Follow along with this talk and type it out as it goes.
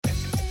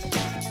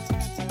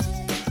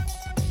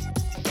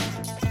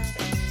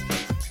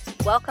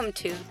Welcome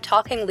to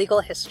Talking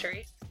Legal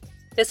History.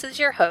 This is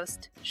your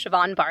host,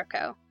 Siobhan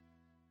Barco.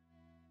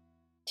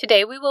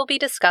 Today we will be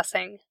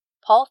discussing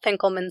Paul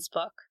Finkelman's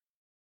book,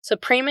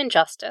 Supreme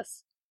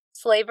Injustice,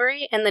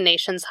 Slavery in the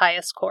Nation's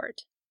Highest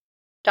Court.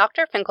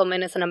 Dr.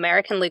 Finkelman is an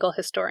American legal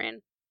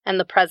historian and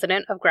the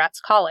president of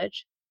Gratz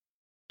College.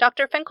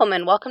 Dr.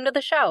 Finkelman, welcome to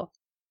the show.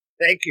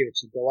 Thank you.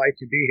 It's a delight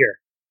to be here.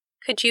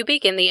 Could you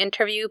begin the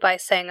interview by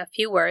saying a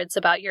few words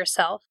about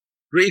yourself?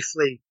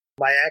 Briefly,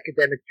 my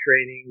academic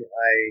training,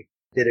 I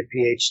did a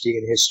PhD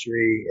in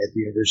history at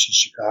the University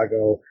of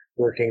Chicago,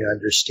 working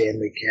under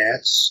Stanley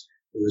Katz,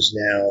 who is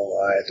now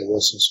at the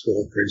Wilson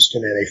School of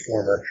Princeton and a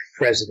former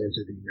president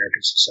of the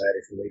American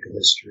Society for Legal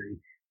History,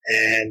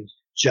 and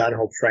John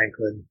Hope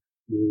Franklin,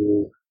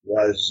 who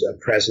was a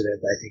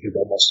president, I think, of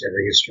almost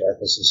every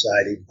historical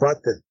society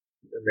but the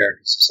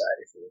American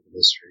Society for Legal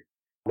History.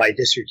 My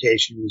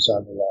dissertation was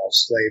on the law of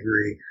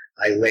slavery.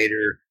 I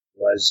later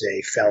was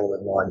a fellow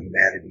in law and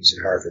humanities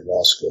at Harvard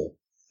Law School.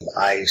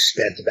 I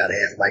spent about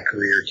half my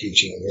career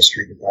teaching in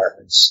history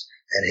departments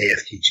and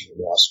half teaching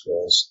in law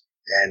schools.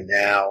 And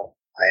now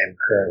I am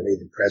currently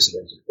the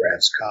president of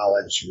Gratz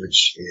College,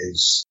 which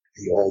is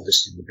the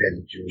oldest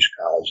independent Jewish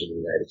college in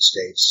the United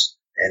States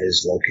and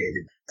is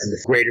located in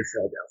the greater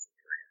Philadelphia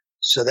area.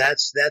 So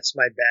that's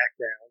my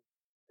background,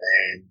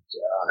 and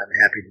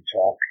I'm happy to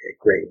talk at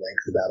great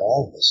length about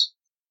all of this.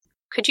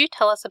 Could you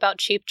tell us about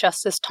Chief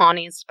Justice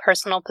Taney's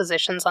personal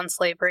positions on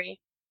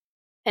slavery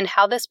and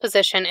how this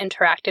position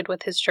interacted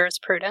with his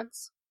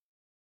jurisprudence?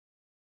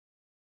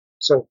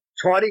 So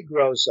Taney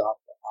grows up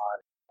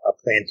on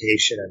a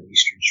plantation on the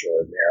eastern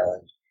shore of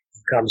Maryland.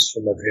 He comes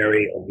from a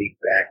very elite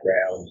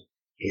background.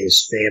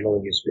 His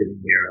family has been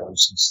in Maryland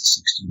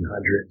since the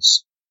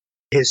 1600s.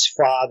 His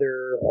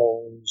father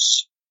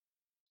owns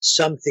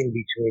something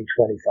between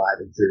 25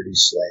 and 30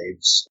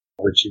 slaves,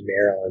 which in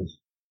Maryland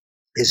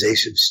is a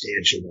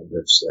substantial number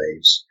of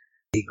slaves.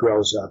 He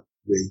grows up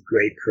with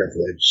great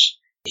privilege.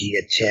 He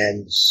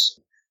attends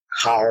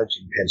college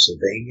in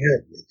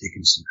Pennsylvania, at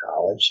Dickinson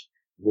College,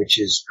 which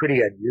is pretty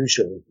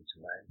unusual at the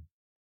time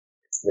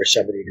for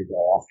somebody to go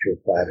off to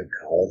a private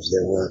college.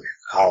 There were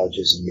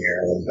colleges in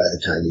Maryland. By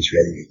the time he's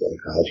ready to go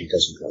to college, he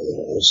doesn't go to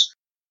those.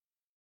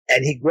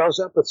 And he grows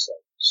up with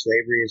slavery.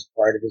 Slavery is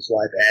part of his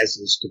life, as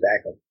is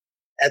tobacco.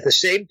 At the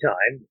same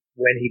time,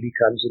 when he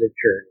becomes an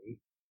attorney,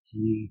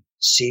 he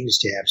seems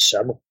to have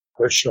some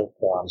personal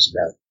qualms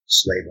about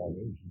slave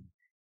owning. He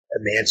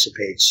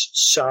emancipates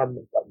some,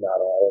 but not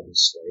all of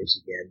his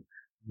slaves. Again,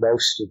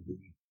 most of the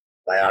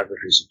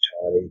biographers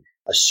of Taney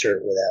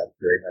assert without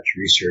very much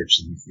research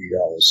that he freed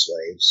all his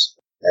slaves.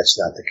 That's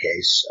not the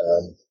case.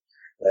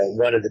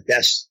 One of the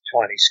best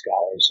Taney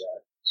scholars,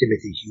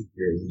 Timothy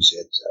Huebner, who's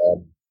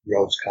at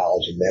Rhodes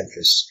College in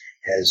Memphis,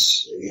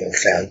 has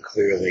found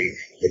clearly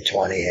that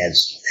Taney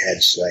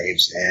had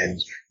slaves,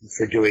 and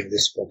for doing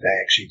this book,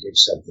 I actually did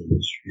something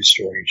that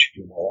historians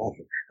should do more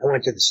often. I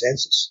went to the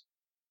census,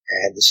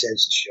 and the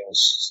census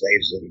shows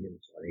slaves living in the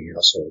Taney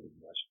household in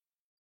Washington.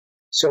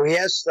 So he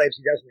has slaves.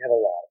 He doesn't have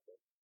a lot of them.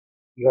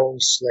 He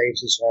owns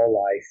slaves his whole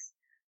life.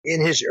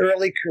 In his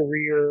early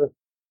career,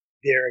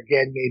 there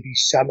again may be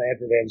some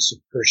evidence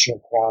of personal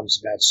qualms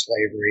about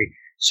slavery,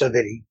 so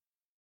that he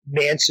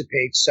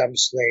emancipates some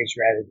slaves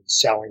rather than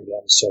selling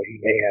them, so he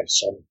may have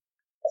some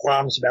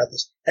qualms about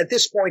this. At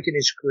this point in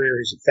his career,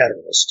 he's a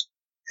Federalist,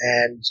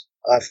 and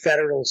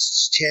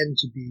Federalists tend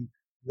to be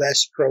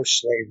less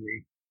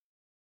pro-slavery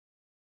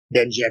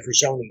than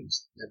Jeffersonian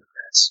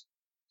Democrats.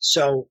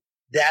 So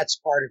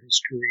that's part of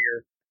his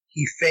career.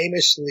 He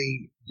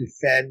famously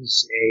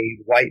defends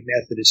a white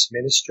Methodist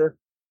minister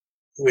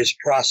who is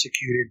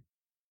prosecuted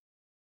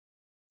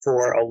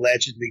for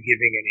allegedly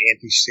giving an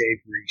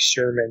anti-slavery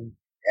sermon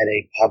at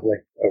a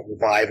public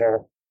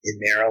revival in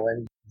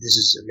Maryland. This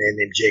is a man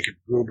named Jacob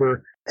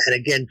Gruber. And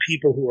again,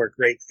 people who are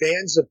great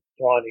fans of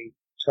Taney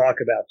talk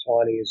about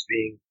Taney as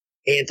being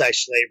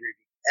anti-slavery.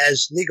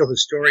 As legal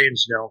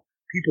historians know,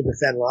 people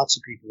defend lots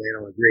of people they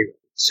don't agree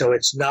with. So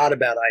it's not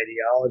about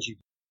ideology.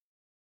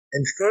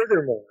 And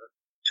furthermore,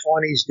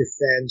 Taney's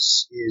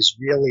defense is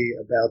really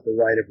about the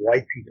right of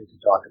white people to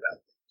talk about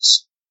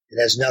things.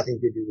 It has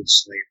nothing to do with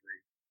slavery.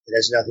 It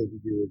has nothing to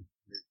do with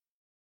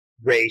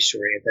race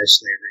or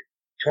anti-slavery.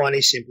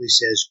 Taney simply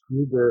says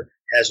Gruber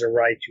has a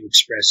right to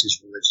express his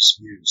religious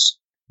views.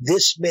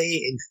 This may,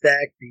 in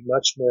fact, be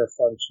much more a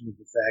function of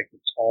the fact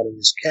that Taney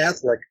is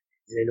Catholic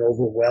in an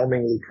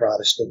overwhelmingly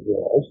Protestant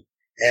world,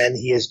 and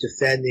he is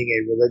defending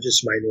a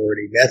religious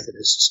minority,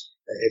 Methodists.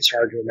 It's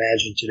hard to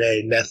imagine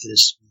today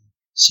Methodists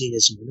seen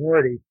as a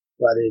minority,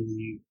 but in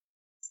the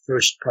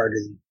first part of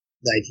the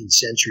 19th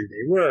century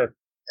they were.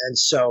 And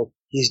so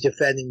he's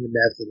defending the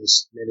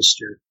Methodist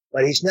minister,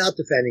 but he's not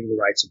defending the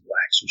rights of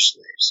blacks or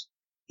slaves.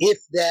 If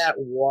that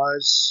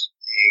was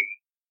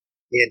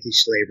a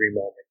anti-slavery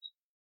moment,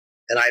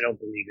 and I don't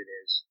believe it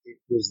is, it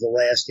was the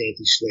last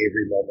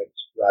anti-slavery moment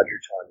Roger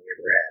Taney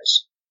ever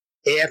has.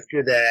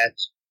 After that,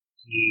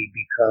 he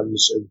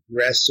becomes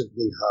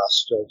aggressively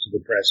hostile to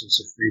the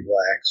presence of free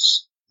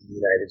blacks in the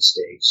United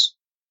States.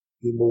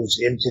 He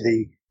moves into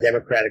the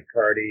Democratic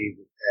Party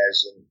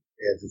as an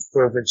a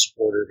fervent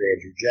supporter of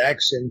Andrew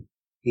Jackson.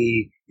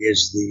 He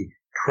is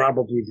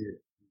probably the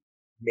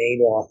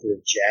main author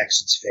of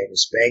Jackson's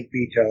famous bank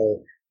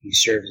veto. He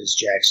served as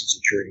Jackson's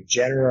Attorney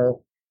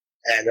General,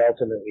 and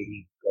ultimately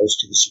he goes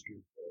to the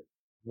Supreme Court.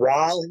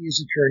 While he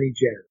is Attorney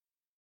General,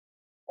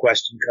 the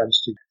question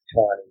comes to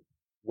Taney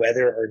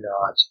whether or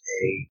not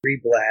a free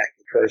black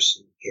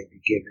person can be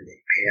given a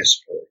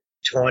passport.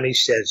 Taney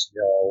says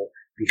no,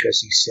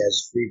 because he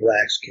says free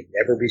blacks can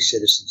never be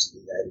citizens of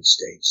the United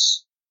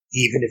States,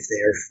 even if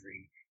they are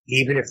free,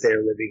 even if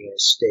they're living in a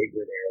state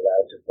where they're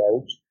allowed to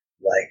vote,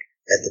 like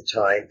at the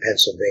time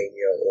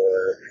Pennsylvania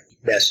or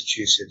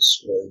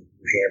Massachusetts or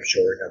New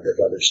Hampshire or a number of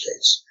other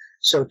states.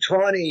 So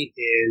Taney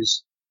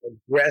is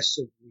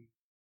aggressively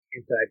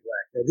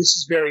anti-black. Now this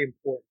is very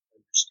important to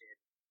understand,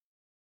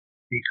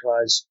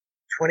 because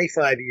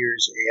 25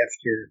 years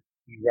after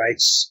he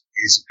writes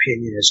his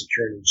opinion as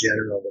Attorney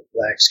General that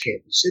blacks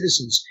can't be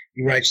citizens,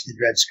 he writes the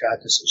Dred Scott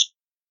decision.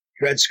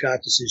 Dred Scott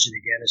decision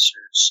again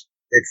asserts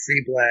that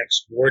free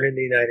blacks born in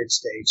the United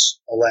States,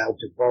 allowed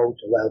to vote,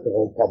 allowed to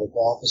hold public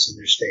office in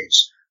their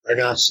states, are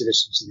not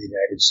citizens of the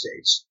United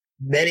States.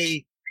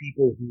 Many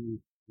people who,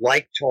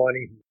 like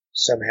Taney, who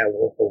somehow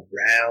work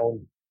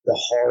around the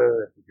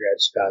horror of the Dred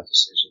Scott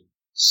decision,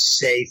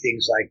 say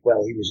things like,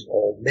 well, he was an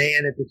old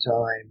man at the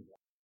time,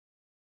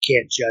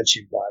 can't judge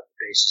him by the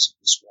basis of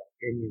this one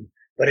opinion.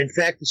 But in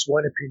fact, this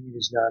one opinion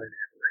is not an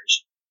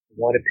aberration. The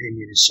one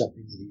opinion is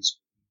something that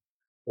he's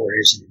for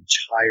his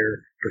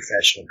entire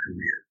professional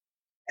career.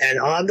 And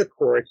on the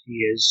court,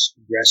 he is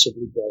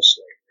aggressively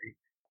pro-slavery.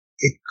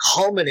 It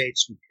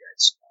culminates with Dred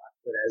Scott,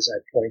 but as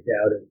I point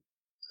out in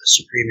the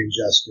Supreme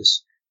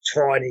Injustice,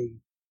 Taney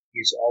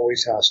is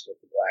always hostile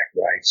to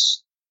black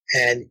rights.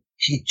 And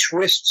he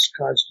twists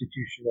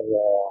constitutional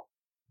law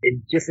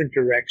in different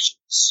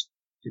directions,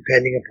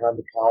 depending upon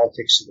the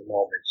politics of the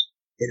moment,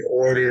 in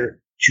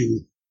order to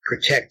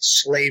protect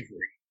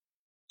slavery.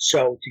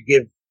 So to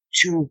give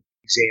two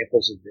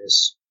examples of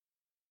this,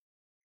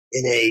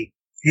 in a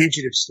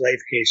fugitive slave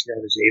case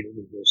known as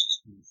Ableman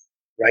versus Heath,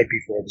 right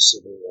before the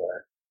Civil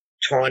War,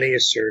 Taney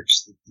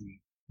asserts that the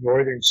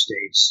northern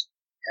states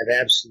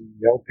have absolutely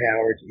no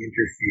power to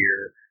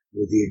interfere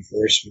with the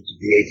enforcement of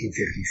the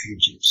 1850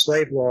 fugitive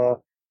slave law,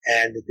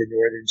 and that the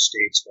northern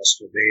states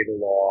must obey the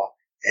law.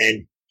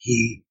 And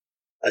he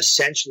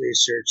essentially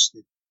asserts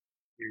that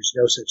there's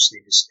no such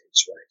thing as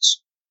states'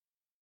 rights.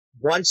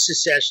 Once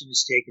secession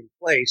has taken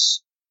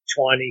place,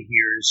 Taney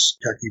hears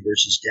Kentucky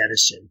versus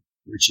Denison,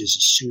 which is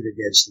a suit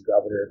against the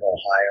governor of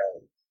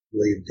Ohio,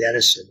 William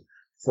Denison,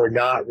 for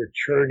not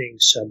returning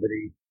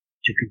somebody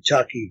to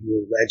Kentucky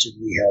who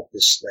allegedly helped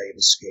a slave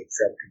escape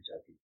from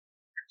Kentucky.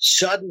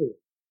 Suddenly,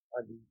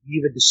 on the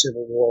eve of the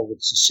Civil War,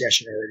 with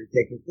secession already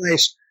taking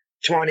place,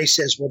 Taney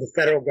says, well, the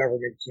federal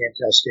government can't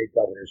tell state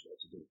governors what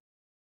to do.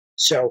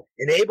 So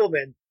in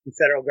Ableman, the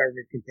federal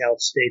government can tell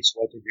states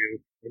what to do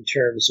in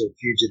terms of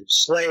fugitive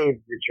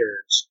slave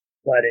returns.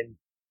 But in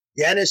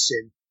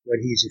Denison, what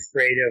he's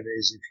afraid of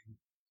is if he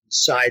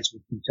sides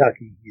with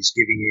Kentucky, he's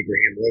giving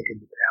Abraham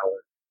Lincoln the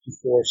power to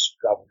force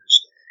governors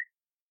to act.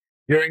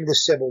 During the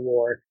Civil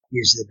War, he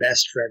is the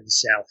best friend the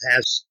South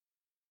has.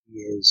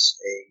 He is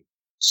a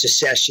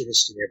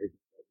secessionist in every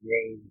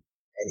name,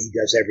 and he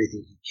does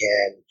everything he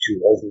can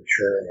to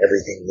overturn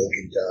everything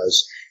Lincoln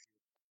does.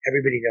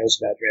 Everybody knows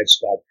about Dred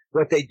Scott.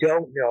 What they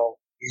don't know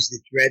is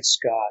that Dred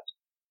Scott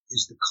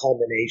is the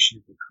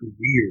culmination of a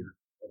career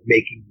of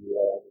making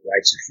war on the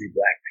rights of free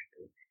black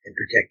people and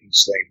protecting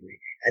slavery,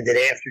 and that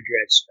after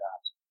Dred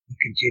Scott, he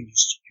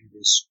continues to do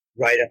this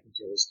right up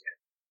until his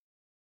death.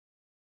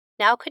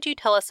 Now could you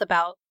tell us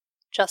about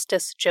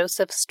Justice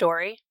Joseph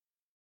Story?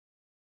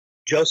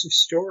 Joseph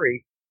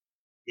Story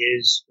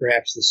is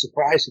perhaps the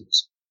surprise of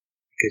this,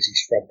 because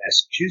he's from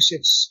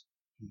Massachusetts.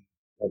 He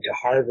went to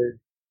Harvard.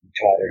 He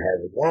taught at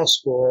Harvard Law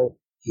School.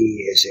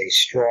 He is a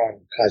strong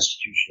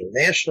constitutional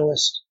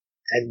nationalist,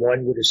 and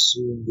one would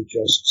assume that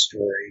Joseph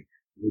Story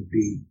would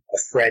be a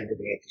friend of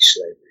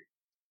anti-slavery.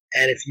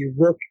 And if you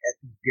look at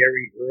the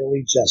very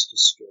early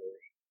Justice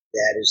Story,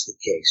 that is the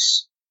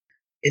case.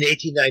 In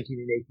 1819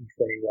 and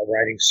 1820, while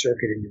writing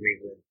circuit in New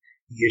England,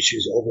 he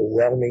issues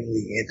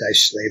overwhelmingly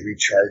anti-slavery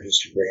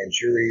charges to grand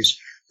juries,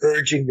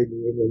 urging the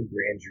New England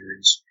grand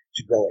juries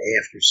to go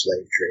after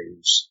slave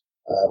traders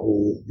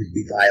who would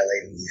be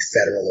violating the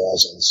federal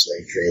laws on the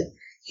slave trade.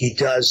 He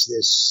does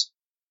this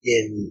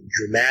in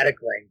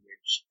dramatic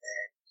language,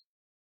 and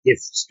if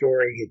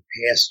Story had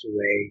passed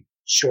away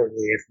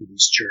shortly after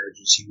these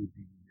charges, he would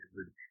be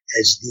remembered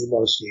as the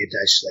most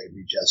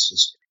anti-slavery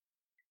justice.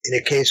 In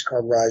a case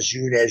called La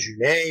Jeune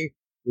Ajounet,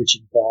 which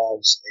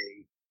involves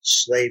a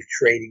slave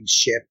trading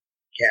ship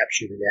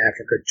captured in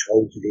Africa,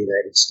 towed to the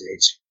United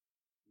States,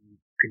 he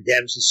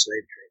condemns the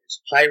slave trade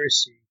as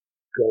piracy,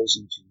 goes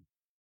into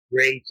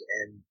great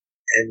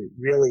and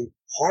really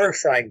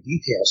horrifying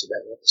details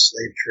about what the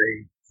slave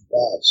trade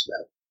involves,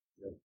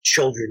 about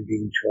children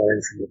being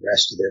torn from the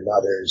breast of their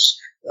mothers,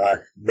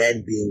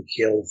 men being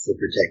killed for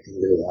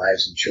protecting their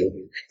wives and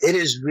children. It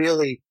is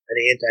really an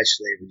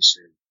anti-slavery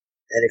sermon.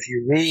 And if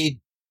you read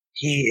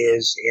he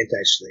is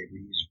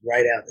anti-slavery. He's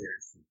right out there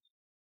in front.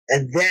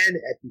 And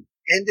then at the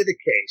end of the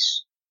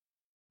case,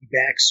 he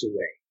backs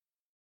away.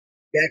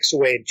 Backs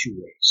away in two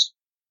ways.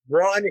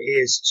 One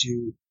is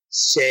to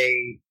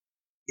say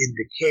in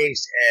the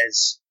case,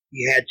 as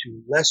he had to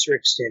a lesser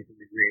extent in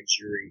the grand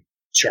jury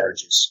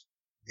charges,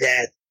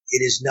 that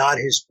it is not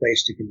his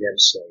place to condemn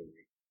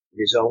slavery.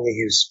 It is only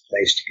his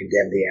place to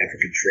condemn the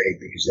African trade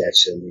because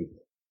that's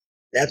illegal.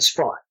 That's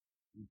fine.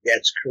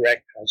 That's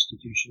correct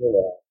constitutional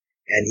law,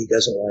 and he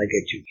doesn't want to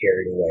get too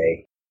carried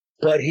away.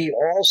 But he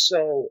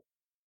also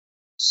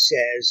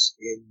says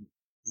in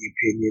the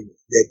opinion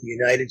that the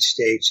United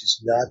States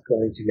is not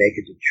going to make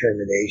a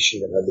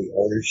determination on the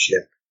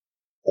ownership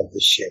of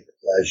the ship,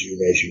 La Jeune.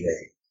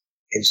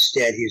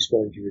 Instead, he is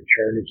going to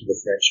return it to the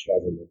French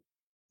government,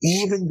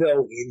 even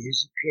though in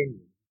his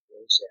opinion, he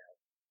points out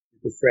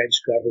that the French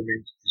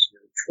government is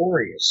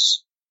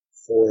notorious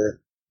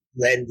for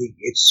lending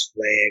its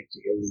flag to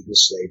illegal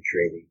slave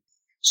trading.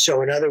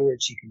 So in other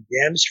words, he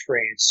condemns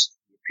France,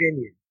 in the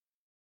opinion,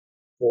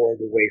 for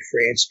the way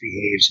France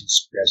behaves in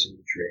suppressing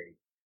the trade,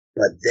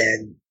 but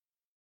then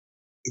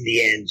in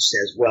the end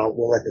says, well,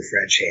 we'll let the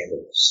French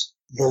handle this.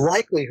 The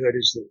likelihood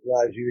is that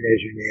La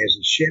Jeune as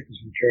a ship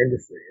is returned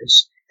to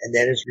France and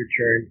then is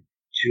returned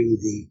to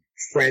the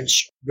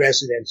French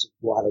residents of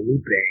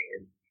Guadeloupe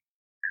and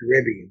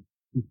Caribbean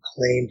who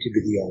claim to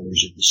be the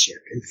owners of the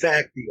ship. In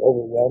fact, the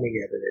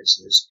overwhelming evidence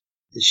is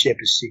the ship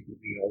is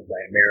secretly owned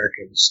by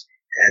Americans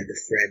and the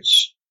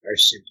French are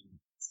simply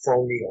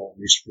phony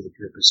owners for the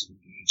purpose of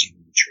engaging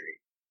in the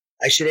trade.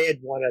 I should add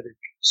one other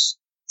piece.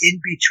 In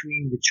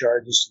between the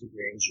charges to the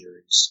grand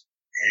juries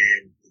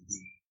and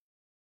the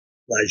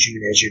La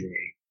Jeune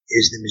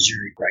is the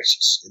Missouri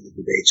crisis and the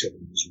debates over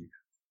the Missouri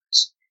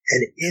crisis.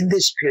 And in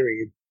this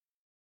period,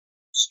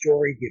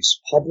 Story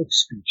gives public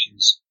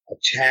speeches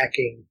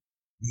attacking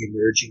the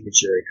emerging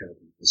Missouri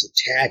colonies,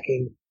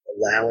 attacking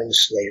allowing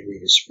slavery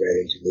to spread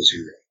into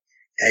Missouri.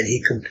 And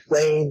he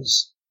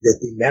complains that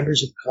the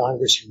members of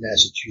Congress from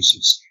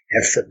Massachusetts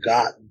have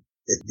forgotten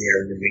that they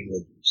are New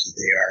Englanders, that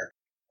they are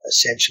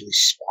essentially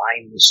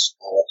spineless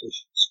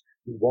politicians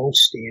who won't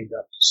stand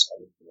up to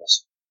Southern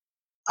philosophy.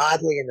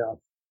 Oddly enough,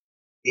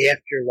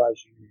 after La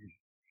Jeune,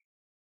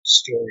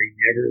 Story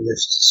never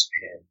lifts his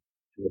pen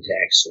to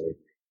attack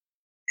slavery.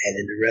 And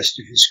in the rest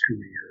of his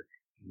career,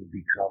 he will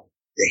become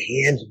the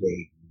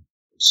handmaiden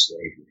of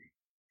slavery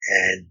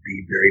and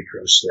be very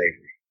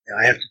pro-slavery. Now,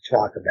 I have to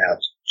talk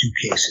about two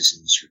cases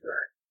in this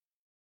regard.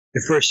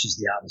 The first is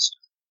the Amistad,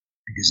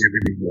 because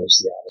everybody knows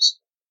the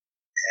Amistad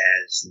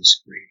as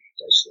this great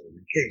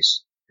anti-slavery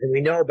case. And we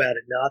know about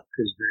it not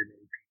because very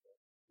many people,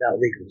 not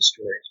legal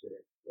historians,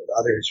 but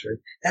other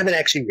historians, haven't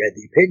actually read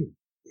the opinion.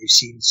 They've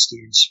seen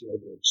Steven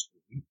Spielberg's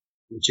movie,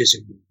 which is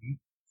a movie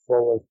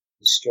full of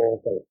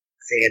historical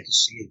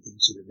fantasy and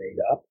things that are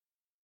made up.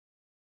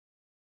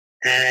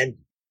 And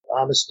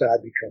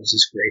Amistad becomes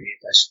this great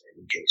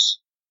anti-slavery case.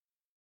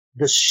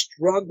 The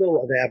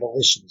struggle of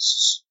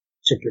abolitionists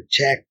to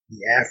protect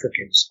the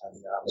Africans on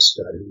the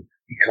Amistad, who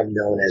become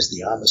known as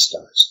the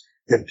Amistads.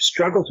 The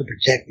struggle to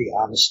protect the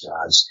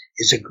Amistads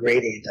is a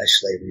great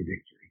anti-slavery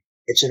victory.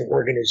 It's an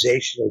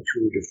organizational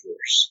tour de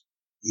force.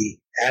 The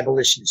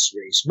abolitionists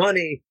raise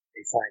money,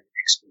 they find an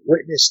expert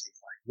witness, they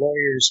find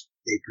lawyers,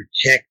 they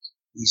protect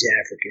these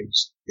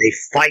Africans, they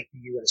fight the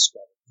U.S.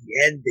 government. In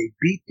the end, they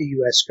beat the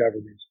U.S.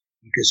 government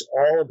because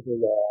all of the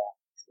law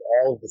and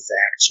all of the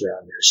facts are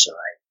on their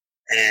side.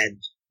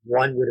 And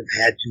one would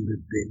have had to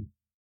have been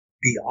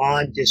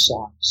beyond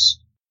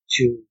dishonest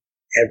to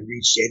have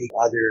reached any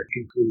other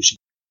conclusion.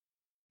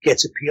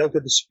 Gets appealed to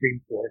the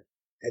Supreme Court,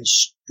 and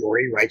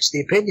Story writes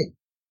the opinion.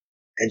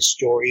 And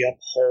Story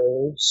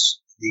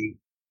upholds the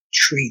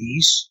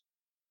treaties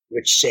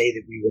which say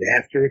that we would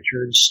have to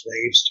return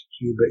slaves to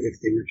Cuba if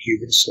they were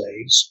Cuban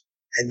slaves,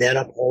 and then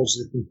upholds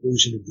the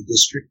conclusion of the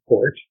district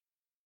court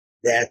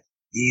that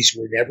these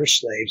were never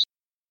slaves.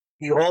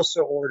 He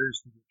also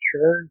orders the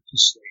return to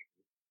slavery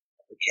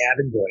of the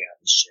cabin boy on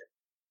the ship,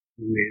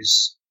 who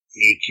is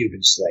a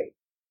Cuban slave.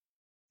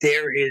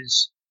 There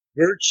is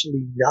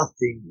virtually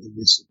nothing in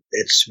this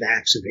that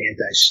smacks of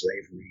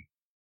anti-slavery.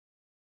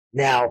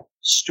 Now,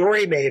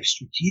 Story may have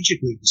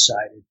strategically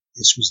decided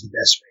this was the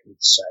best way to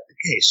decide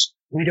the case.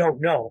 We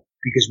don't know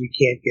because we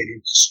can't get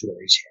into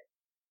Story's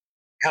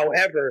head.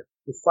 However,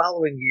 the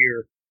following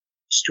year,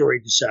 Story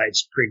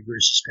decides Prigg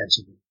versus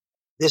Pennsylvania.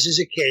 This is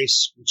a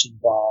case which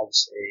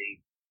involves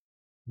a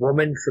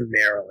woman from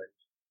Maryland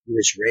who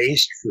is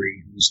raised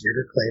free, who is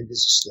never claimed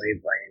as a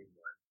slave by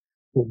anyone,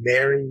 who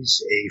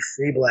marries a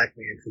free black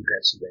man from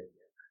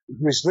Pennsylvania,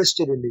 who is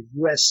listed in the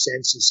U.S.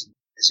 Census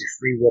as a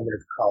free woman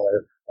of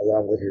color,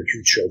 along with her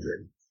two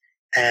children.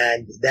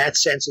 And that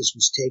census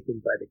was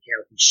taken by the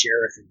county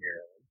sheriff in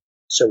Maryland,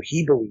 so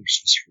he believes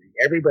she's free.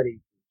 Everybody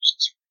believes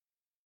she's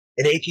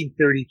free. In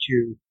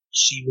 1832,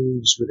 she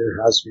moves with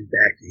her husband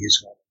back to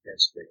his home in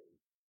Pennsylvania.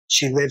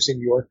 She lives in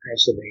York,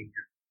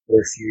 Pennsylvania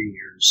for a few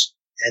years,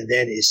 and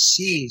then is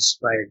seized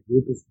by a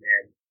group of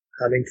men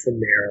coming from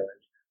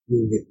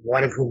Maryland,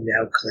 one of whom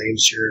now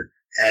claims her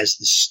as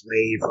the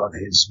slave of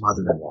his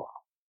mother-in-law.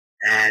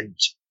 And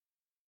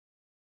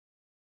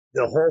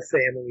the whole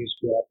family is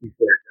brought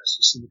before a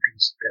justice of the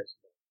peace of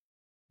Pennsylvania.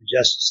 The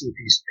justice of the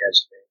peace of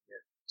Pennsylvania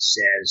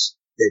says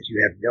that you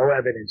have no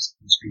evidence that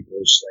these people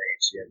are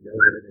slaves. You have no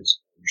evidence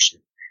of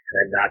ownership, and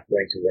I'm not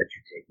going to let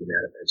you take them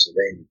out of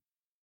Pennsylvania.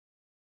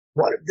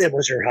 One of them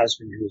was her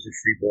husband, who was a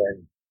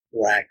freeborn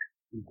black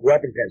who grew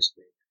up in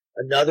Pennsylvania.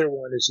 Another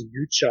one is a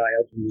new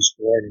child who was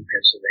born in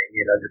Pennsylvania,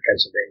 and under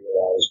Pennsylvania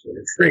law was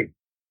born free.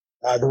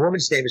 The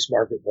woman's name is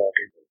Margaret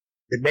Walker.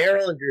 The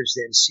Marylanders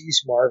then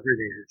seize Margaret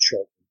and her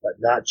children, but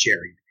not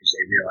Jerry, because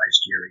they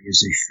realize Jerry is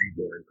a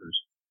freeborn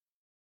person.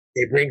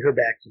 They bring her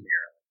back to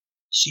Maryland.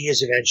 She is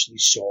eventually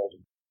sold.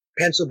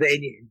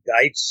 Pennsylvania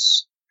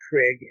indicts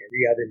Prigg and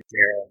 3 other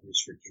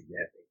Marylanders for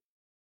kidnapping.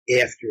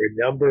 After a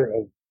number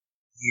of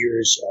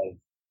years of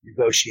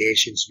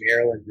negotiations,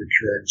 Maryland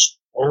returns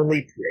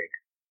only Prigg,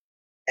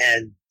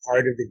 and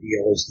part of the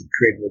deal is that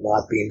Prigg will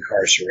not be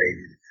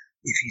incarcerated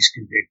if he's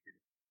convicted.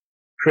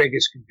 Prigg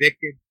is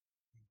convicted.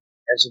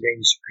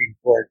 Pennsylvania Supreme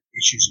Court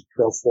issues a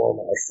pro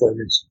forma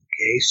affirmance of the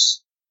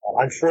case.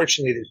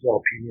 Unfortunately, there's no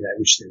opinion. I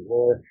wish there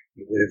were.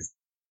 It would have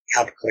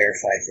helped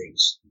clarify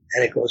things.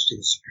 And it goes to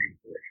the Supreme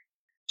Court.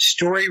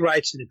 Story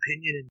writes an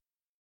opinion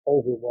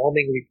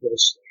overwhelmingly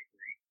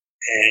pro-slavery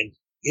and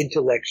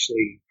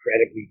intellectually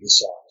incredibly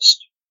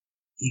dishonest.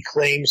 He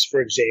claims,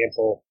 for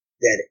example,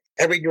 that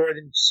every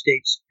northern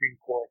state Supreme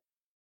Court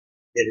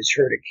that has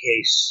heard a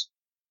case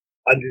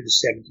under the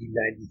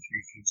 1793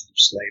 Fugitive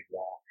Slave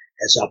Law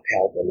has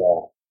upheld the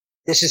law.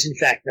 This is in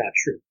fact not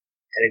true.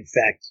 And in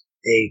fact,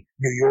 a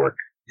New York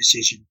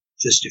decision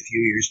just a few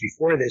years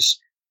before this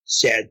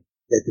said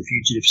that the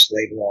Fugitive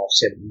Slave Law of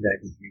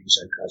 1793 was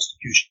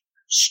unconstitutional.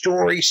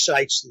 Story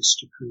cites this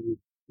to prove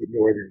that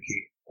northern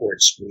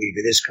courts believe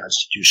it is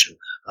constitutional.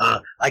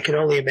 I can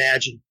only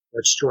imagine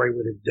what Story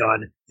would have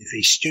done if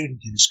a student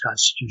in his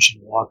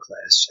constitutional law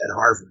class at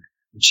Harvard,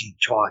 which he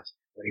taught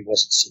when he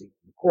wasn't sitting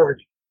in the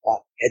court,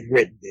 had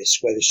written this,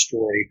 whether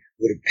Story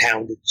would have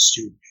pounded the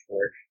student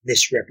for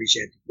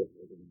misrepresenting the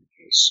word in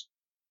the case.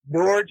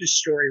 Nor does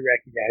Story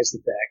recognize the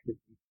fact that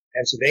the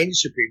Pennsylvania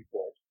Supreme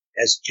Court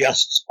has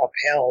just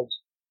upheld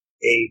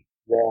a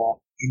law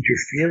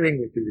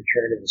interfering with the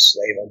return of a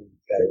slave under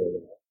the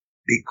federal law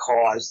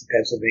because the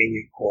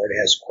Pennsylvania court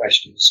has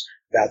questions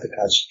about the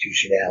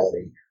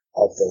constitutionality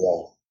of the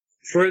law.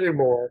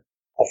 Furthermore,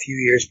 a few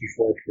years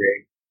before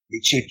Prigg,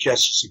 the Chief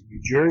Justice of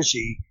New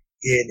Jersey,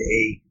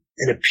 in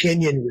an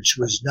opinion which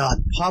was not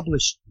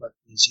published but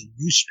is in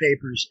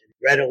newspapers and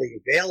readily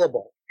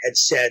available, had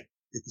said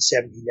that the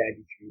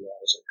 1793 law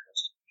was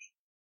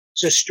unconstitutional.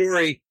 So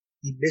Story,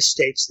 he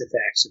misstates the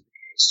facts of the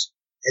case,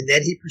 and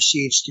then he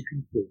proceeds to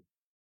conclude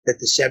that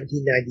the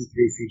 1793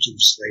 Fugitive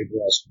Slave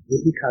Law is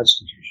completely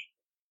constitutional,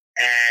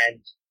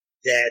 and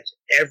that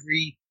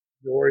every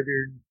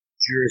northern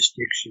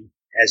jurisdiction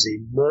has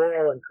a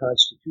moral and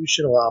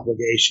constitutional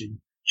obligation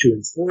to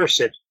enforce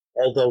it,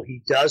 although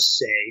he does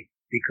say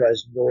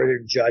because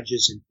northern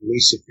judges and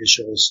police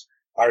officials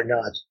are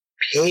not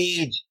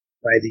paid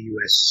by the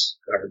U.S.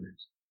 government,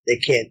 they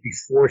can't be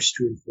forced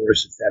to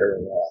enforce a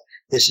federal law.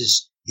 This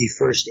is the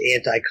first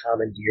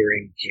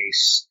anti-commandeering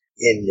case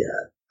in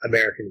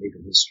American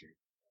legal history.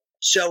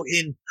 So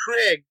in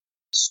Prigg,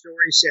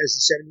 Story says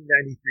the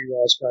 1793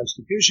 law is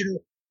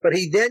constitutional, but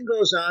he then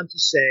goes on to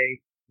say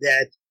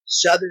that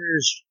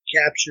Southerners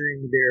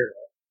capturing their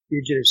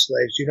fugitive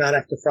slaves do not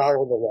have to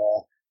follow the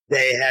law.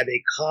 They have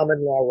a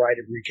common law right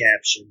of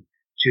recapture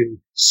to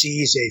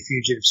seize a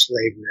fugitive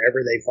slave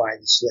wherever they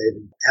find the slave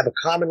and have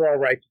a common law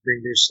right to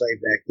bring their slave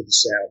back to the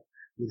South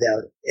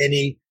without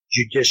any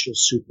judicial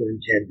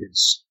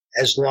superintendence,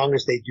 as long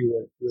as they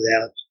do it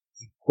without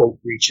the,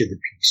 quote, breach of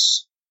the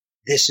peace.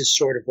 This is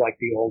sort of like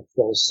the old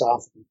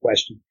philosophical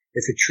question.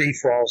 If a tree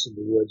falls in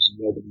the woods and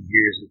nobody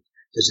hears it,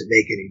 does it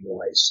make any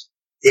noise?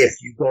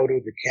 If you go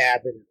to the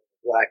cabin of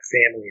a black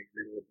family in the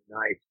middle of the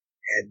night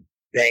and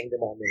bang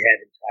them on the head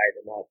and tie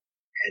them up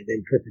and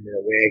then put them in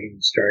a wagon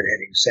and start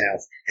heading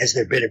south, has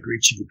there been a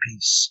breach of the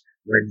peace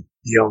when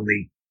the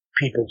only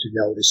people to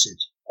notice it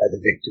are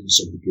the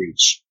victims of the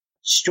breach?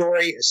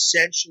 Story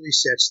essentially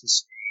sets the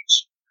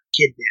stage for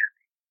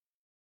kidnapping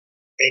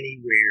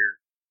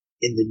anywhere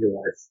in the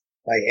North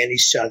by any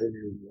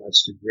Southerner who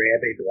wants to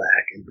grab a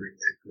black and bring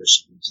that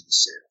person into the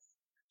South.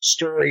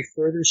 Story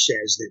further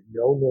says that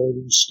no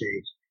northern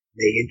state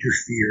may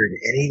interfere in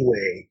any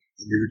way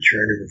in the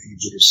return of a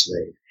fugitive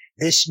slave.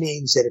 This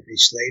means that if a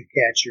slave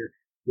catcher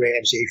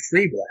grabs a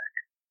free black,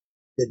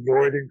 the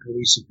northern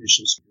police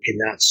officials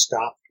cannot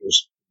stop the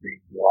person from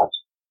being brought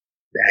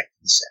back to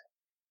the South.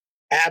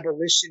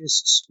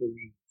 Abolitionists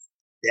believe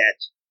that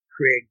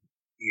Prigg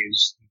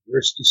is the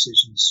worst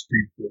decision the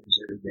Supreme Court has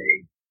ever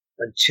made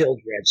until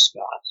Dred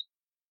Scott,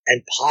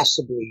 and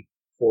possibly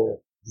for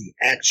the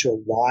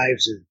actual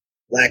lives of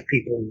black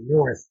people in the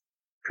North,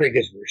 Prigg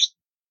is worse.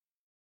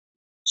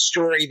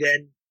 Story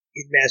then,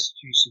 in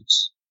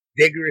Massachusetts,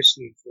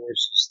 vigorously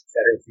enforces the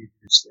federal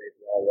fugitive slave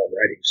law while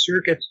riding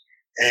circuit,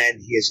 and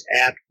he is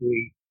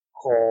aptly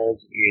called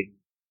in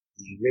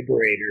the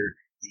Liberator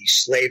the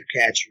slave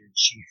catcher in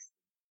chief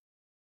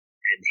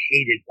and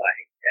hated by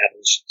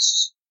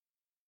abolitionists.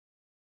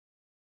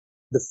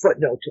 The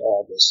footnote to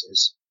all this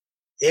is,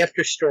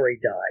 after Story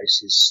dies,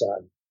 his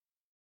son,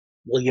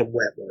 William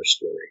Wetmore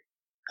Story,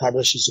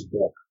 publishes a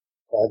book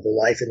called The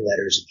Life and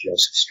Letters of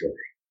Joseph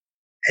Story.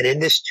 And in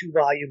this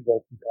 2-volume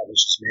book, he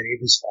publishes many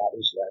of his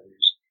father's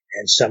letters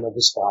and some of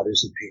his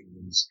father's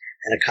opinions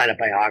and a kind of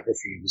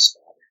biography of his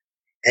father.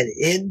 And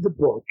in the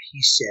book,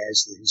 he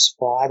says that his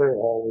father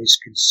always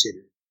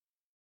considered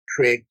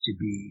Prigg to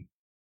be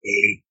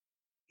a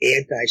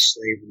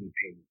anti-slavery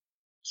opinion.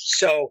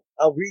 So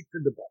I'll read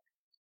from the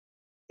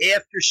book.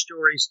 After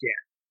Story's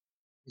death,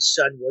 his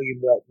son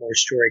William Wetmore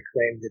Story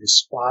claimed that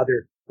his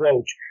father,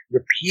 quote,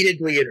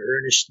 repeatedly and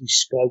earnestly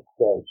spoke,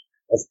 quote,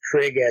 of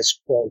Prigg as,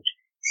 quote,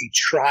 a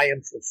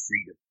triumph of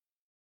freedom.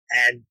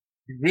 And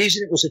the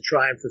reason it was a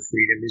triumph of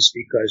freedom is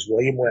because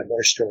William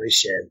Wetmore Story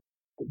said,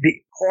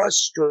 because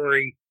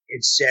Story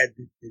had said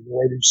that the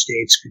northern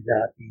states could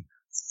not be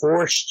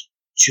forced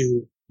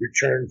to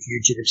return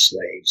fugitive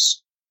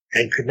slaves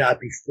and could not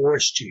be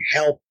forced to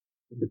help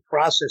in the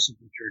process of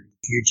returning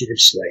fugitive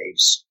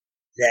slaves,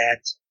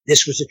 that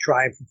this was a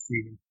triumph of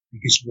freedom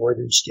because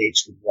northern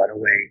states would run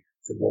away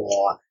from the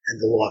law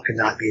and the law could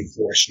not be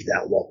enforced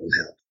without local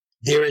help.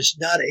 There is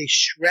not a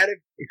shred of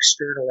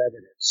external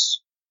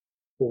evidence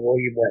for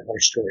William Wetmore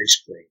Story's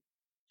claim.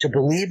 To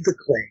believe the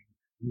claim,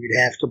 you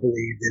would have to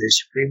believe that a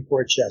Supreme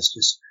Court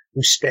justice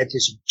who spent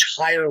his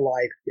entire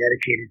life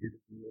dedicated to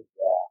the rule of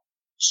law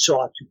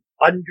sought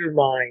to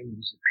undermine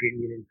his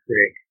opinion in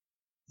Prigg,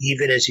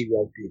 even as he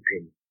wrote the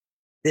opinion.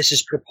 This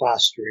is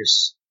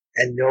preposterous,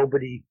 and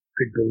nobody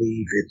could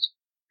believe it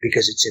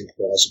because it's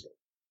implausible.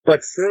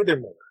 But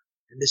furthermore,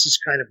 and this is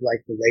kind of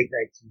like the late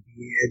night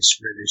TV ads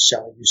where they're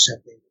selling you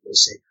something and they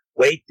say,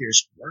 wait,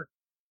 there's more.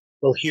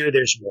 Well, here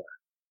there's more.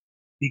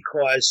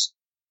 Because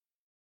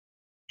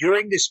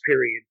during this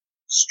period,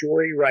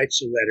 Story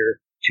writes a letter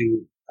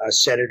to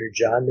Senator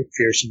John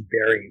McPherson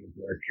Berrien of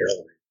North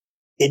Carolina,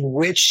 in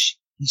which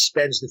he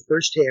spends the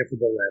first half of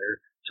the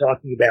letter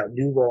talking about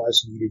new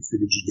laws needed for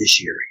the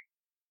judiciary.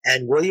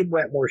 And William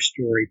Wetmore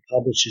Story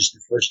publishes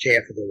the first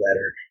half of the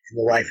letter in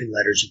The Life and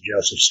Letters of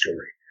Joseph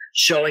Story,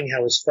 showing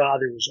how his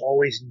father was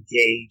always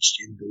engaged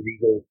in the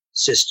legal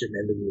system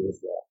and the rule of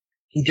law.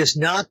 He does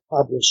not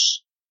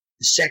publish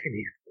the second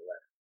half of the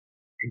letter.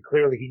 And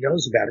clearly he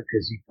knows about it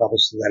because he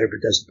published the letter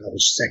but doesn't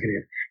publish the second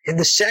half. In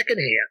the second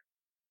half,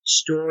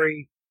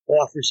 Story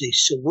offers a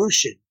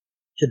solution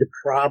to the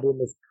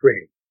problem of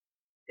Prigg.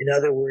 In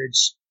other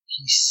words,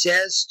 he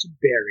says to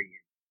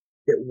Berrien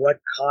that what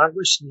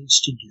Congress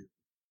needs to do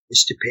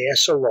is to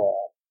pass a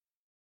law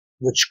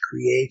which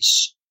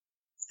creates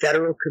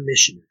federal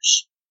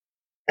commissioners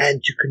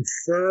and to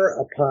confer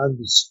upon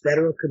these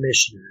federal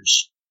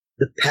commissioners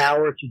the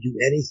power to do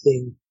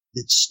anything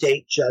that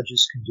state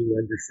judges can do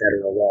under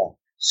federal law,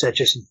 such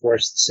as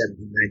enforce the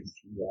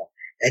 1793 law.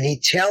 And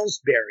he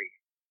tells Berrien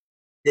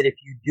that if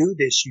you do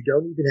this, you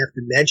don't even have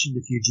to mention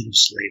the fugitive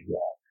slave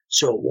law,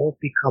 so it won't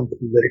become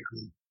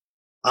politically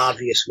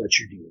obvious what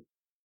you're doing.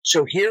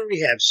 So here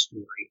we have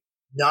Story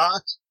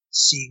not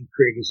seeing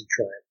Prigg as a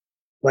triumph,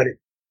 but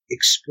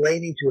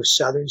explaining to a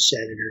Southern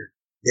senator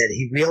that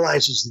he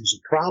realizes there's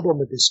a problem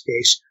with this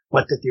case,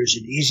 but that there's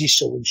an easy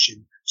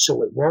solution,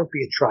 so it won't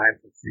be a triumph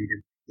of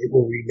freedom. It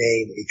will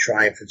remain a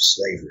triumph of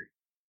slavery.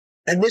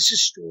 And this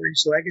is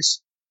Story's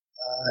legacy.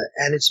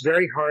 And it's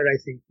very hard, I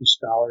think, for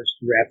scholars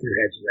to wrap their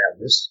heads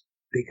around this,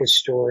 because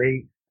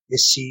Story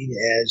is seen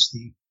as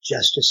the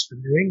justice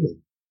from New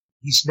England.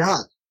 He's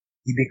not.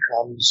 He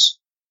becomes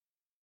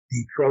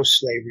the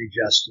pro-slavery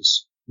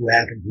justice who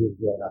happened to have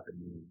grown up in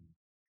New England.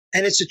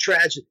 And it's a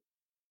tragedy.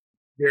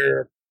 There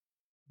are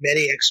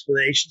many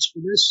explanations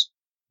for this.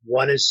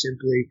 One is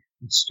simply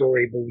that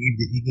Story believed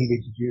that he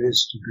needed to do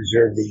this to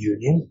preserve the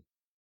Union.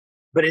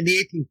 But in the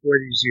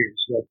 1840s, there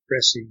was no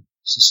pressing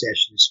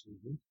secessionist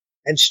movement,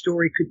 and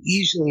Story could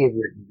easily have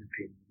written an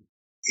opinion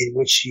in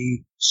which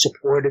he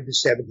supported the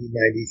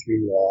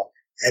 1793 law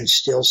and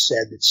still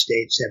said that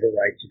states have a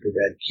right to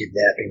prevent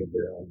kidnapping of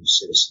their own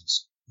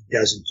citizens. He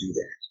doesn't do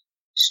that.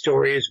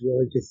 Story is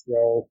willing to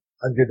throw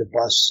under the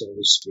bus, so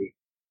to speak,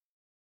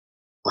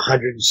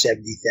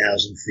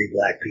 170,000 free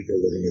black people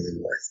living in the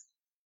North.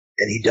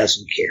 And he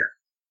doesn't care.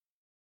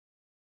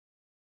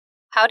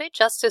 How did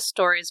Justice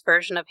Story's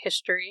version of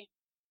history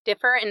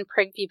differ in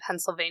Prigg v.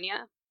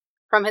 Pennsylvania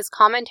from his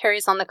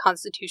commentaries on the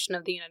Constitution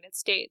of the United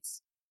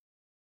States?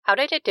 How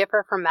did it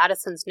differ from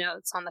Madison's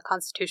notes on the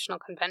Constitutional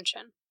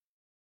Convention?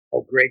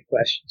 Oh, great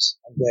questions.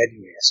 I'm glad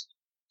you asked.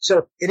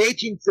 So, in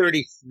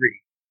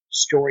 1833,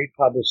 Story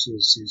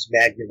publishes his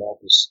magnum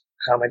opus,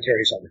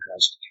 Commentaries on the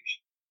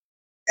Constitution.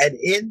 And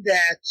in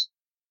that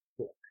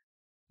book,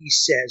 he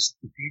says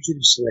that the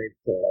Fugitive Slave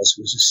Clause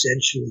was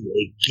essentially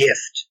a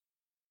gift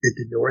that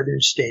the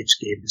northern states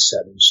gave the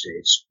southern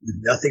states with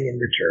nothing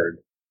in return.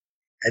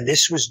 And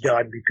this was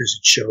done because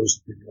it shows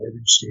that the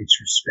northern states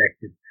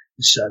respected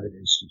the southern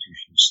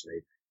institution of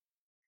slavery.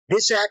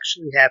 This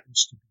actually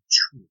happens to be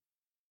true.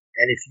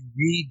 And if you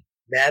read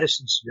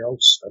Madison's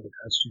notes on the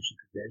Constitutional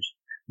Convention,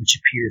 which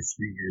appear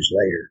 3 years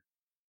later,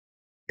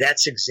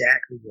 that's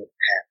exactly what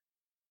happened.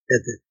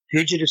 That the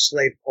Fugitive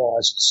slave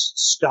clause is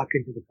stuck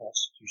into the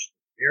Constitution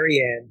at the very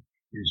end.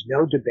 There's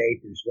no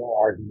debate. There's no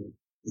argument.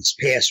 It's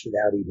passed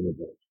without even a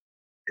vote.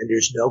 And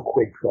there's no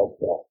quid pro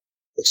quo.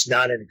 It's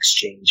not an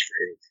exchange for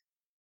anything.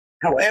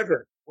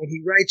 However, when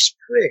he writes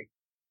Prigg,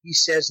 he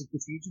says that the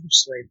Fugitive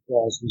Slave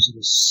Clause was an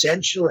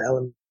essential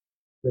element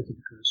of the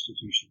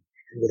Constitution,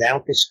 and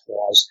without this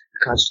clause,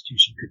 the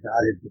Constitution could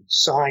not have been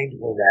signed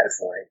or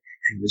ratified,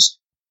 and was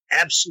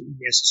absolutely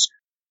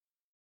necessary.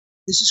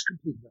 This is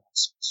complete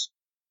nonsense.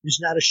 There's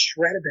not a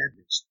shred of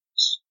evidence for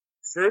this.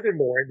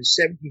 Furthermore, in the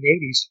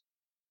 1780s,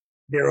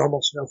 there are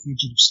almost no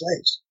fugitive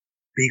slaves,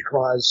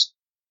 because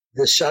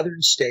the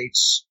southern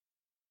states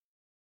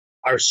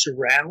are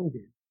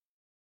surrounded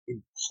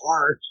in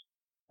part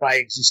by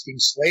existing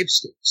slave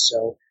states.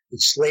 So the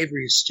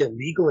slavery is still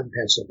legal in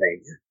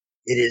Pennsylvania.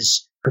 It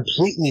is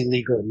completely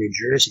legal in New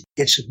Jersey.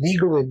 It's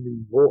legal in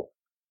New York.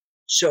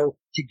 So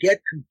to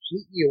get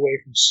completely away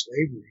from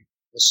slavery,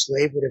 a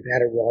slave would have had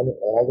to run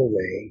all the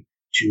way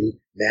to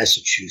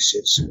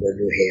Massachusetts or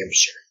New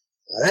Hampshire.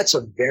 Now, that's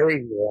a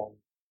very long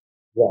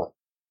run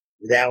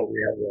without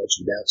railroads,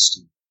 without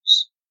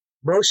steamboats.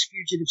 Most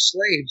fugitive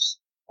slaves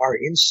are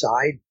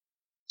inside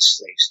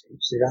slave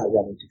states. They're not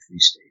running to free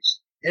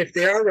states. And if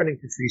they are running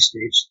to free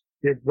states,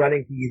 they're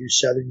running to either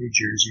southern New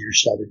Jersey or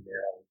southern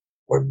Maryland,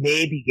 or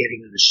maybe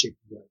getting on a ship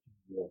going to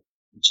New York,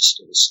 which is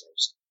still a slave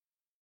state.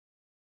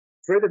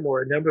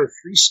 Furthermore, a number of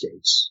free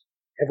states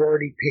have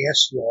already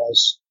passed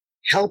laws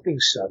helping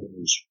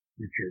southerners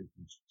return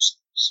from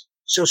slaves.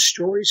 So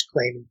Story's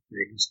claim in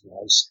Prigg is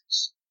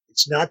nonsense.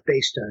 It's not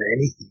based on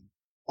anything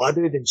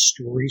other than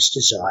Story's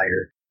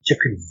desire to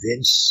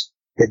convince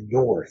the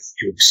North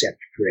to accept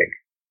Prigg.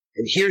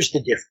 And here's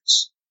the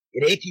difference.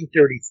 In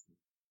 1833,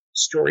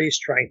 Story is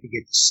trying to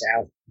get the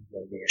South to go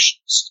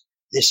nationalist.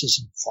 This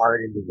is in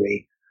part in the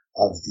wake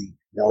of the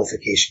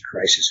nullification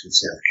crisis with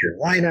South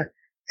Carolina,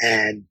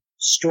 and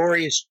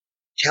Story is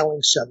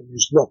telling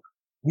Southerners, look,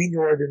 we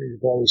Northerners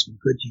have always been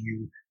good to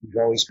you.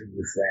 We've always been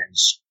your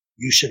friends.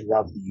 You should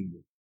love the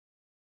Union.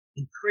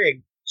 In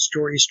Prigg,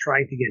 Story is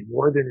trying to get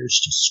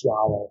Northerners to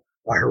swallow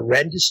a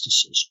horrendous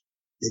decision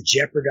that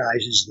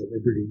jeopardizes the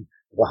liberty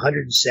of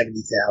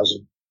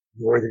 170,000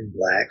 Northern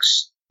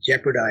blacks,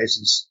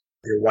 jeopardizes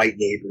their white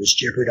neighbors,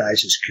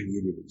 jeopardizes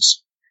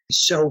communities.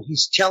 So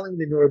he's telling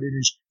the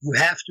Northerners, you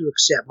have to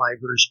accept my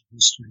version of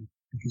history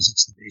because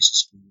it's the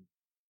basis for you.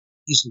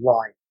 He's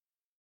lying.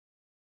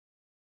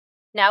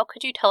 Now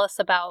could you tell us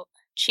about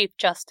Chief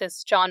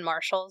Justice John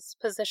Marshall's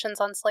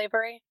positions on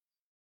slavery?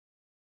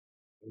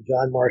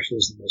 John Marshall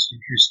is the most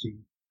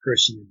interesting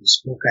person in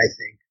this book, I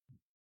think.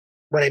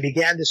 When I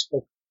began this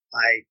book,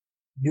 I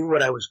knew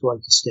what I was going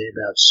to say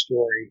about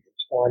Story and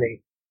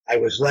Taney. I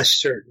was less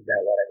certain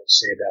about what I would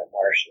say about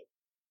Marshall.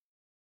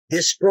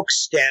 This book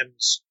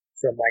stems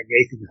from my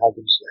Nathan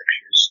Huggins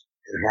lectures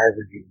at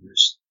Harvard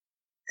University.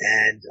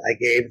 And I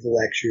gave the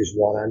lectures,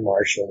 one on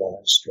Marshall, one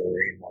on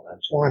Story, and one on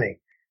Taney.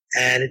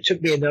 And it took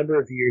me a number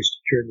of years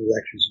to turn the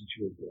lectures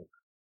into a book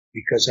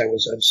because I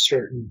was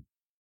uncertain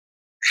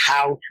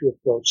how to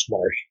approach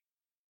Marshall.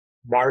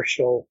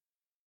 Marshall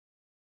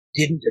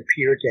didn't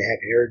appear to have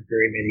heard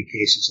very many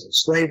cases on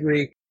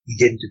slavery. He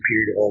didn't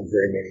appear to own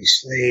very many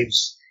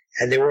slaves.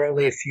 And there were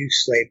only a few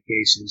slave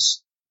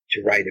cases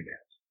to write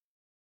about.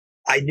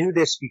 I knew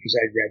this because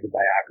I'd read the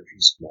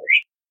biographies of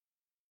Marshall.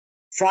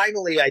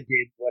 Finally, I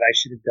did what I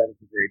should have done at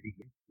the very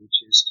beginning, which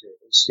is to,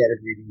 instead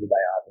of reading the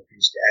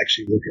biographies, to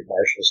actually look at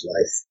Marshall's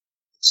life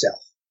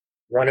itself.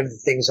 One of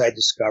the things I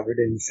discovered,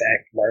 and in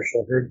fact,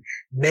 Marshall heard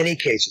many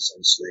cases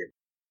on slavery.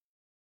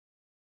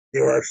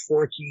 There are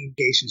 14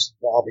 cases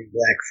involving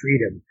black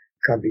freedom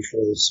come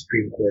before the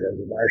Supreme Court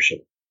under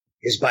Marshall.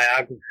 His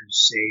biographers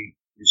say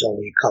there's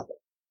only a couple.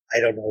 I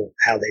don't know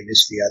how they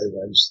missed the other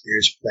ones.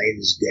 They're as plain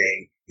as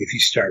day if you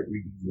start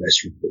reading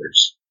U.S.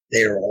 reports.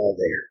 They are all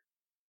there.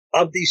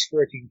 Of these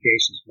 14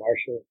 cases,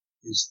 Marshall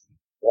is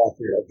the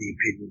author of the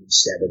opinion in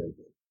 7 of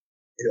them.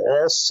 In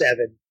all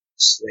 7,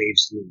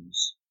 slaves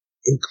lose,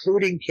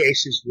 including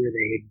cases where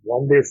they had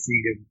won their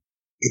freedom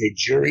in a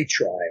jury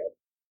trial,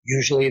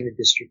 usually in the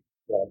District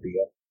of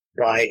Columbia,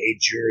 by a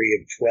jury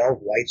of 12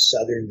 white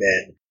Southern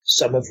men,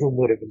 some of whom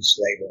would have been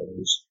slave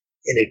owners,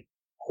 in a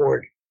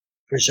court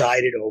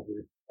presided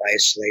over by a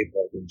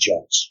slaveholding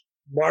judge.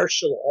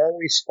 Marshall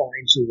always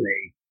finds a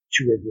way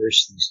to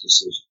reverse these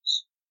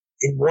decisions.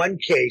 In one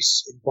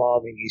case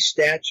involving a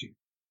statute,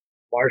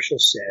 Marshall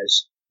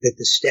says that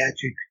the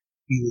statute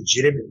be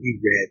legitimately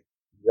read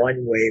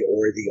one way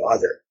or the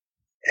other.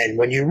 And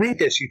when you read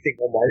this, you think,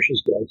 well,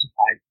 Marshall's going to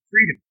fight for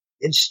freedom.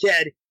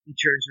 Instead, he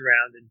turns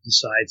around and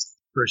decides that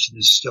the person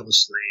is still a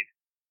slave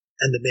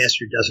and the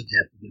master doesn't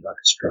have to give up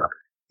his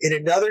property. In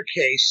another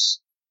case,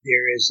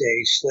 there is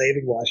a slave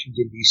in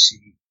Washington, D.C.,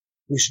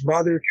 whose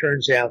mother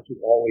turns out to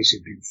always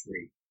have been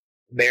free.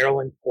 The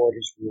Maryland court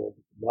has ruled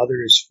that the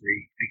mother is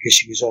free because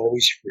she was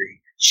always free.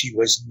 She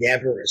was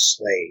never a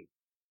slave.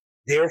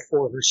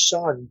 Therefore, her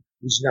son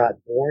was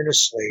not born a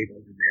slave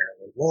under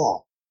Maryland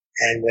law.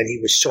 And when he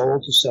was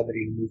sold to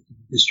somebody who moved to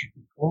the District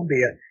of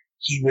Columbia,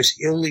 he was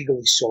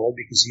illegally sold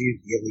because he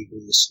was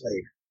illegally a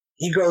slave.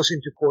 He goes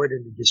into court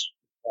in the District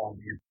of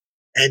Columbia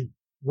and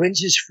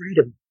wins his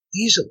freedom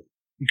easily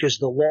because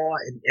the law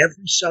in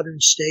every southern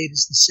state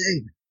is the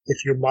same.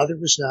 If your mother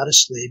was not a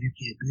slave, you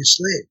can't be a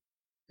slave.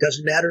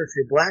 Doesn't matter if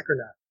you're black or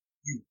not.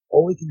 You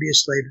only can be a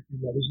slave if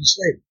your mother's a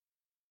slave.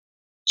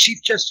 Chief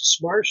Justice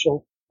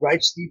Marshall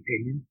writes the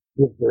opinion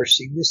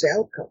reversing this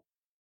outcome.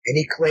 And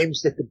he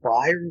claims that the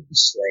buyer of the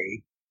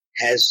slave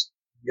has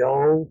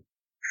no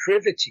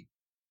privity.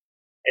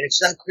 And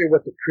it's not clear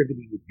what the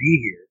privity would be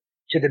here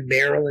to the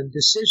Maryland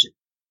decision.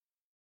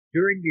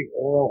 During the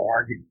oral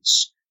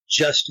arguments,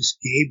 Justice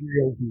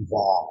Gabriel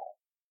Duval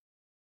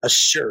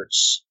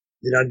asserts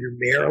that under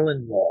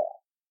Maryland law,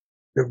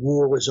 the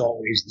rule is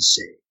always the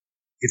same.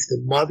 If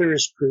the mother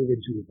is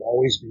proven to have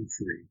always been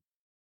free,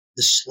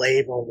 the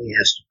slave only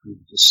has to prove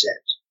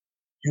descent.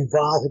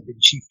 Duval had been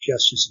Chief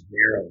Justice of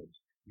Maryland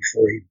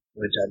before he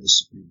went on the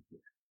Supreme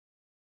Court.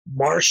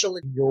 Marshall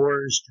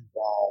ignores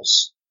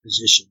Duval's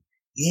position,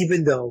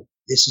 even though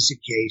this is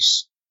a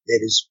case that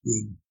is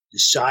being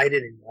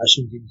decided in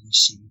Washington,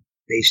 D.C.,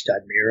 based on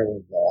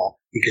Maryland law,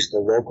 because the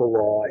local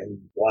law in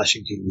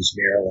Washington was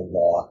Maryland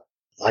law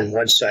on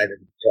one side of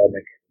the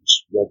Potomac, and it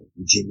was local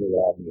Virginia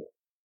law on the other.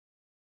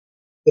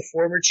 The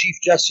former Chief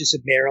Justice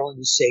of Maryland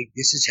is saying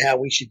this is how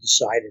we should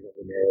decide it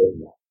under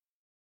Maryland law.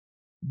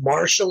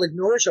 Marshall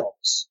ignores all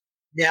this.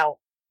 Now,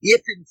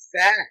 if in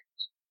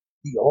fact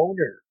the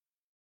owner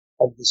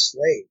of the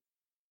slave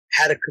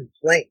had a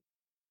complaint,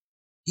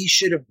 he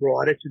should have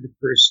brought it to the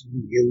person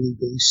who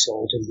illegally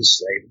sold him the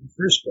slave in the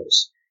first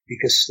place,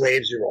 because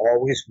slaves are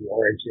always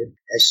warranted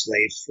as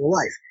slaves for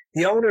life.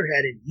 The owner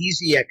had an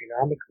easy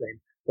economic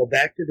claim. Go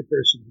back to the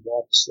person who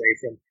bought the slave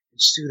from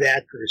and sue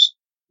that person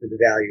for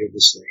the value of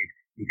the slave,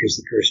 because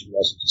the person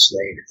wasn't a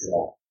slave at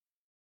all.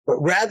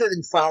 But rather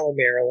than follow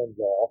Maryland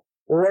law,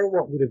 or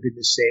what would have been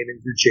the same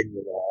in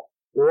Virginia law,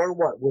 or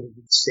what would have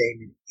been the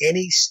same in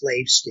any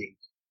slave state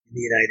in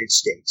the United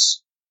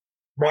States,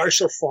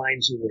 Marshall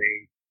finds a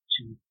way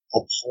to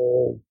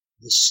uphold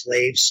the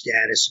slave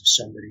status of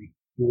somebody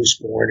who was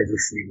born of a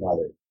free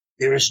mother.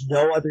 There is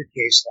no other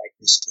case like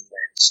this in the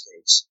United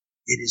States.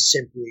 It is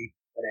simply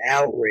an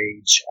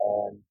outrage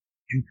on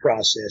due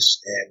process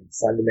and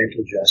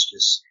fundamental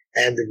justice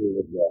and the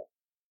rule of law.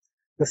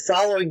 The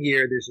following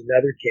year, there's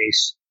another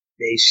case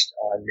based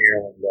on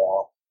Maryland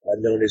law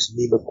known as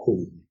Nema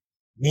Queen.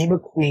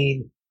 Nema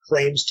Queen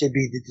claims to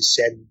be the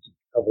descendant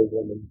of a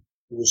woman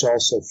who was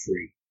also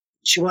free.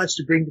 She wants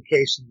to bring the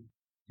case in the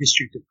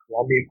District of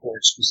Columbia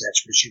courts because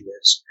that's where she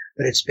lives,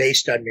 but it's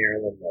based on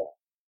Maryland law.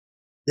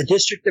 The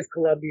District of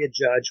Columbia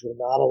judge will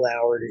not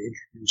allow her to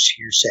introduce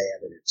hearsay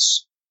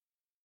evidence.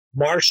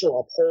 Marshall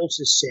upholds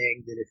this,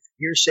 saying that if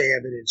hearsay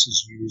evidence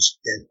is used,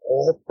 then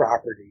all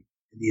property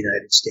in the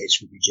United States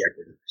would be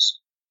jeopardized.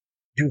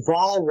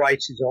 Duval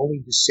writes his only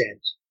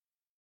dissent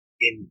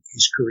in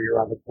his career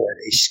on the court,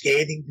 a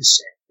scathing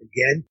dissent,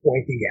 again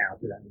pointing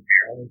out that under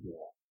Maryland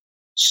law,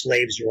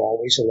 slaves are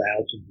always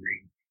allowed to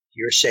bring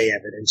hearsay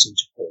evidence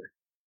into court,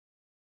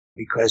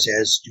 because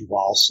as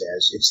Duval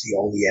says, it's the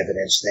only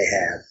evidence they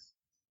have.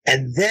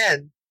 And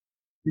then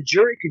the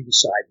jury can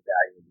decide the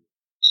value of the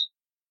evidence.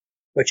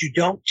 But you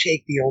don't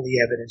take the only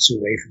evidence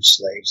away from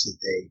slaves that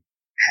they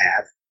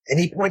have. And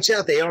he points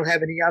out they don't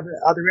have any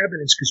other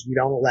evidence because we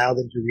don't allow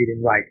them to read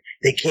and write.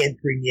 They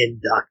can't bring in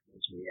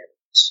documentary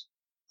evidence.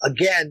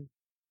 Again,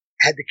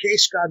 had the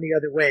case gone the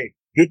other way,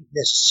 it didn't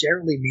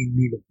necessarily mean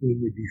Nema Queen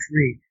would be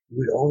free. It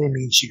would only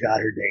mean she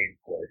got her day in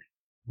court.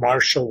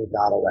 Marshall would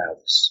not allow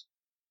this.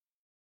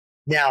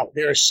 Now,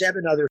 there are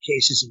 7 other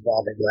cases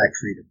involving black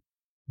freedom.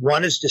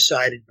 One is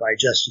decided by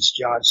Justice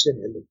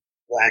Johnson, and the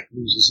black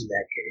loses in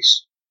that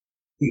case.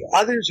 The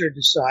others are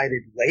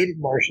decided late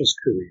in Marshall's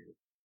career,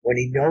 when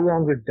he no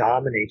longer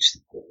dominates the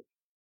court.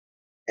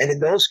 And in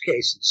those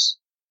cases,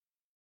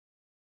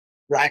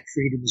 black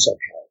freedom is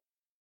upheld.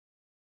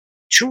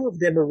 2 of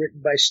them are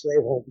written by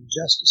slaveholding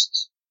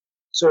justices.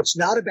 So it's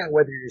not about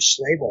whether you're a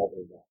slaveholder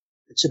or not.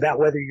 It's about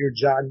whether you're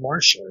John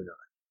Marshall or not.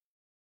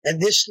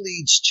 And this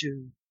leads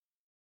to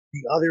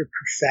the other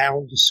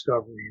profound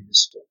discovery in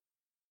this book.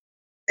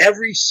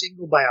 Every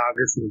single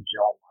biographer of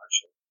John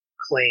Marshall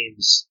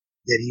claims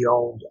that he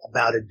owned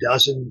about a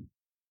dozen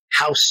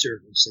house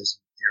servants, as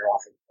they're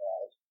often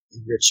called,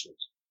 in Richmond.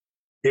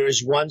 There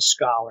is one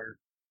scholar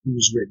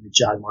who's written that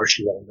John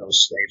Marshall owned no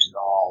slaves at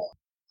all.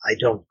 I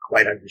don't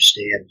quite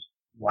understand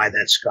why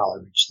that scholar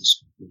reached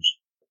this conclusion.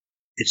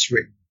 It's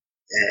written,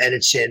 and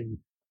it's in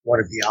one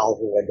of the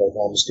Oliver Wendell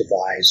Holmes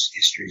devised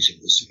histories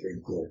of the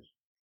Supreme Court.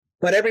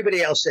 But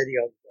everybody else said he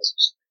owned a dozen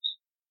slaves.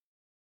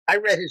 I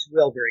read his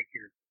will very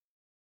carefully.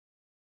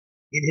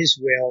 In his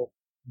will,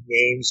 he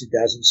names a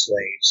dozen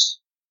slaves.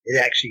 It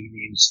actually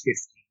names 15,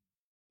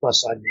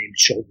 plus unnamed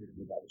children of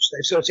another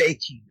slave. So it's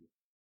 18.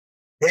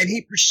 Then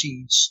he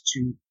proceeds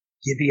to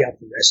divvy up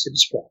the rest of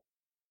his property.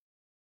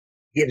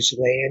 He gives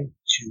land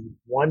to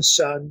one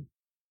son,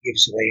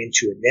 gives land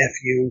to a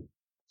nephew,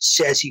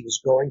 says he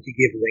was going to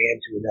give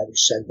land to another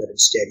son, but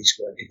instead he's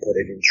going to put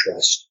it in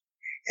trust.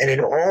 And in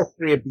all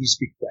 3 of these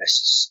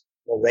bequests,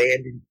 the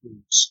land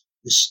includes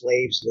the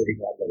slaves living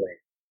on the land.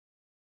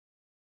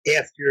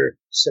 After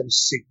some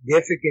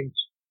significant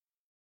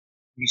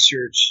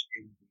research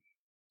in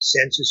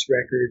census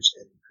records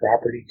and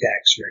property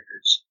tax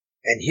records,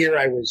 and here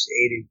I was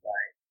aided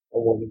by a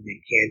woman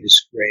named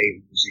Candace Gray,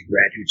 who was a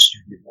graduate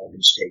student at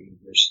Morgan State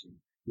University,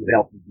 who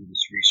helped me do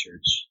this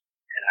research,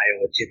 and I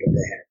owe a tip of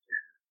the hat to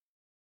her.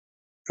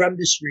 From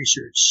this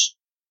research,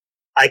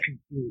 I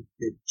conclude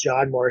that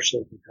John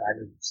Marshall, at the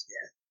time of his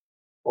death,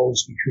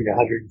 owns between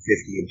 150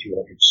 and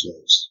 200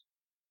 slaves.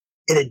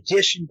 In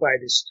addition, by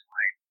this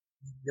time,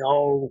 we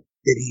know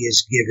that he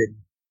has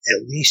given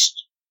at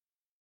least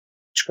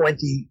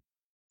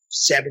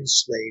 27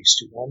 slaves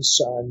to one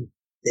son,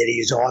 that he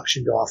has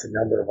auctioned off a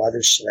number of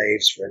other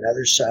slaves for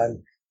another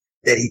son,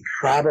 that he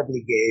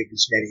probably gave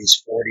as many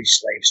as 40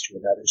 slaves to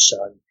another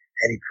son,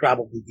 and he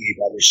probably gave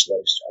other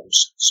slaves to other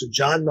sons. So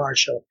John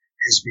Marshall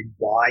has been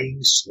buying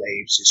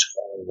slaves his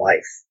whole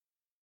life.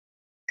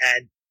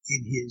 And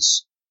in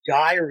his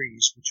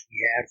diaries, which we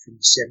have from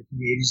the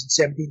 1780s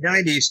and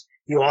 1790s,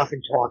 he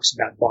often talks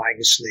about buying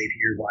a slave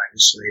here, buying a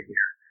slave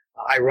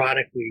there.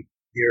 Ironically,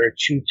 there are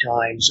two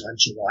times on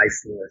July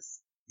 4th,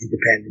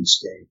 Independence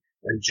Day,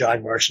 when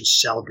John Marshall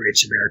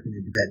celebrates American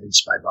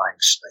independence by buying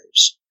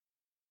slaves.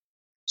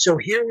 So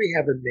here we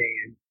have a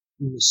man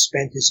who has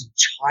spent his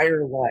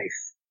entire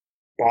life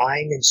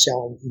buying and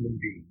selling human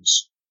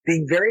beings,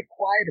 being very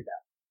quiet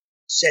about it,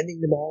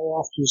 sending them all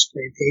off to his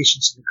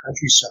plantations in the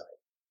countryside,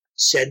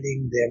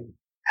 sending them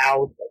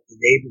out of the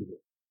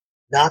neighborhood,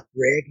 not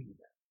bragging about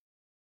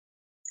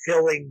it,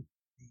 filling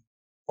the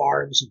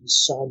farms of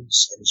his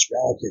sons and his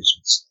relatives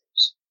with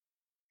slaves.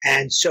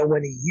 And so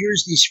when he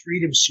hears these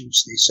freedom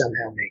suits, they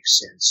somehow make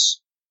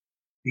sense,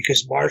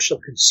 because Marshall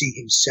can see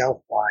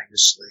himself buying a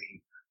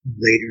slave who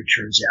later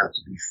turns out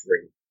to be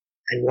free.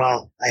 And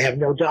while I have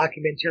no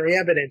documentary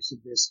evidence of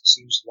this, it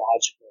seems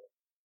logical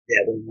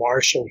that when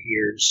Marshall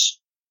hears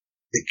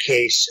the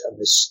case of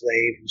a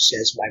slave who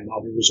says, "My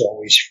mother was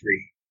always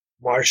free,"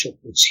 Marshall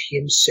puts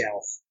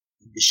himself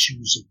in the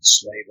shoes of the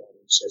slave owner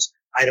and says,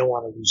 "I don't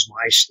want to lose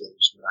my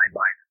slaves when I buy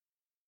them."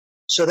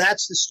 So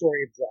that's the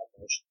story of John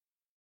Marshall.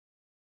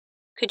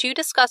 Could you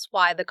discuss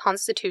why the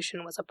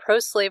Constitution was a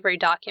pro-slavery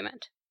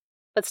document,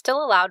 but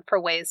still allowed for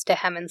ways to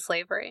hem in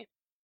slavery,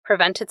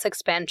 prevent its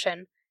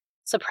expansion,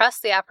 suppress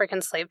the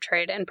African slave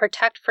trade, and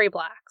protect free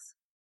blacks?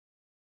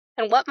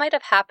 And what might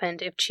have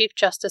happened if Chief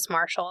Justice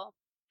Marshall,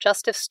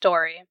 Justice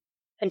Story,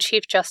 and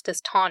Chief Justice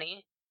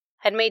Taney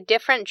had made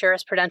different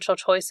jurisprudential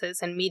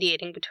choices in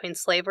mediating between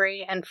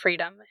slavery and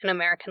freedom in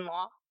American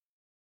law?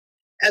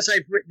 As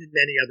I've written in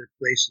many other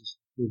places,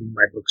 including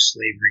my book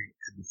Slavery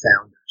and the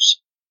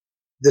Founders,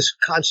 this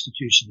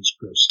Constitution is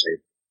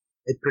pro-slavery.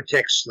 It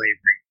protects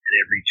slavery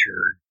at every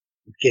turn.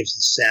 It gives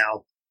the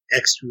South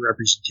extra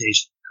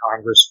representation in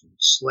Congress for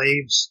its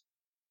slaves.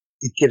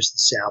 It gives the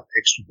South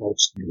extra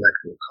votes in the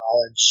Electoral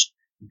College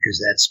because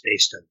that's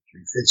based on the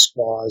 3/5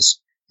 clause.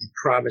 It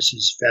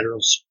promises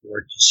federal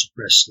support to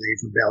suppress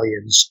slave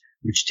rebellions,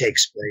 which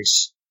takes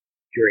place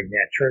during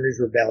Nat Turner's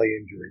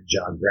rebellion, during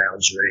John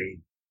Brown's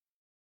reign.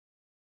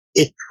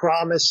 It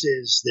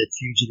promises that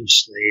fugitive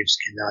slaves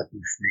cannot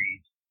be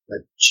freed,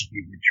 but should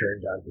be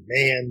returned on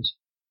demand.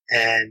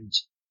 And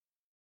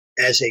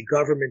as a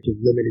government of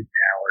limited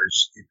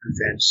powers, it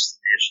prevents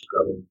the national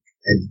government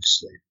from ending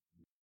slavery.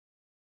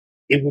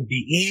 It would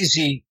be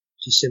easy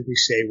to simply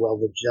say, well,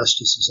 the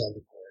justices on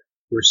the court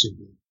were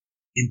simply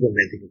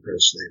implementing a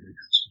pro-slavery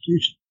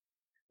constitution.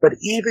 But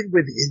even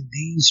within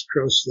these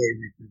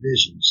pro-slavery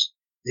provisions,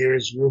 there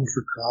is room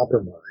for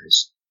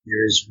compromise.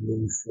 There is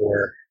room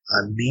for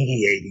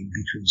mediating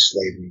between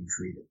slavery and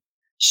freedom.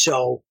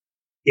 So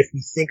if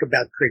we think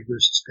about Craig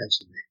versus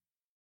Pennsylvania,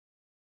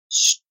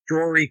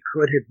 Story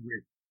could have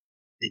written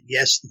that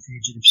yes, the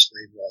fugitive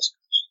slave law is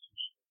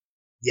constitutional.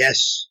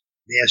 Yes,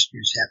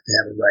 masters have to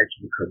have a right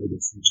to recover their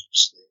fugitive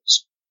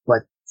slaves.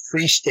 But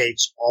free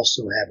states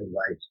also have a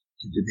right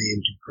to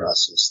demand due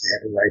process. They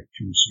have a right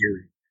to a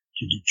hearing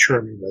to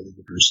determine whether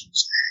the person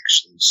is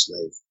actually a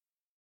slave.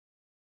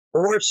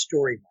 Or if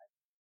Story might,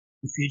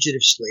 the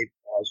fugitive slave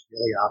clause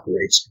really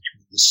operates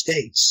between the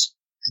states,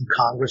 and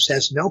Congress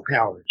has no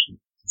power to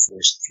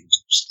enforce the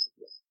fugitive slave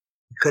law.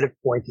 He could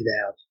have pointed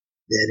out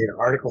that in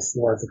Article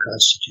 4 of the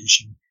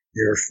Constitution,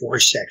 there are 4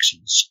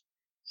 sections.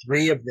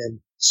 3 of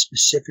them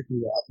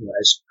specifically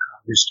authorize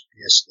Congress to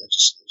pass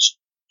legislation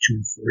to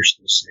enforce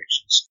those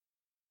sections.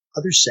 The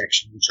other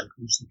section, which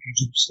includes the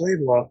fugitive slave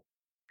law,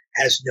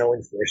 has no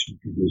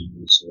enforcement provision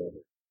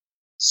whatsoever.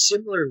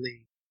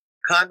 Similarly,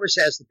 Congress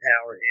has the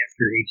power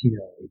after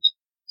 1808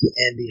 to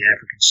end the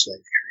African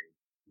slave trade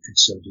if it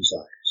so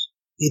desires.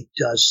 It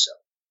does so.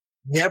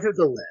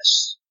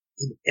 Nevertheless,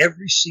 in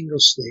every single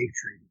slave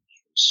trading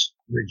case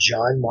where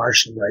John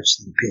Marshall writes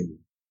the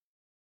opinion,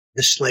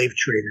 the slave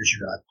traders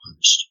are not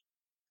punished,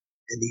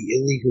 and the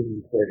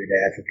illegally imported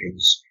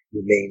Africans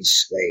remain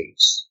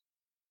slaves.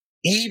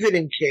 Even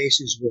in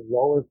cases where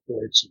lower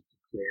courts have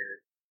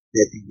declared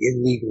that the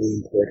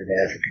illegally imported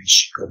Africans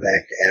should go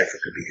back to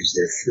Africa because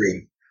they're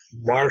free,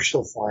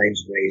 Marshall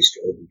finds ways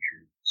to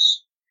overturn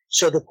this.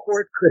 So the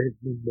court could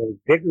have been more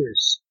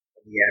vigorous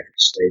on the African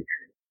slave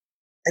trade.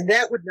 And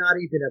that would not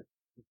even have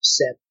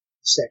upset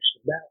the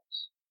sectional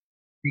balance.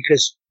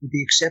 Because with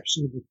the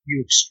exception of a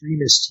few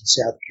extremists in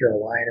South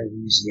Carolina,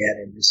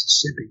 Louisiana, and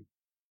Mississippi,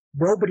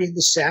 nobody in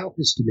the South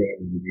is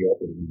demanding the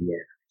reopening of the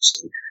African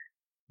slave trade.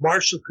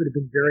 Marshall could have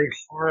been very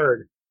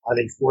hard on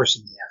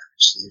enforcing the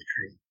African slave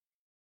trade.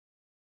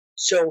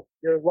 So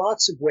there are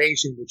lots of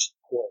ways in which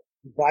the court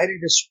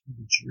provided us with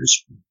the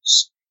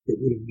jurisprudence that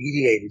would have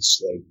mediated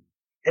slavery.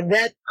 And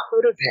that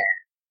could have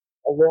had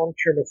a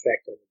long-term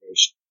effect on the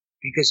nation.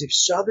 Because if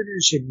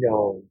Southerners had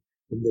known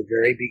from the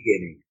very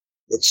beginning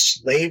that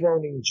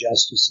slave-owning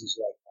justices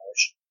like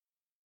Marshall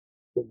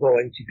were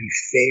going to be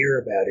fair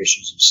about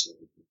issues of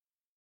slavery,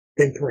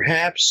 then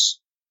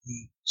perhaps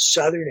the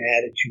Southern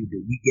attitude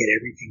that we get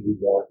everything we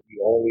want, we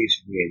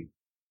always win,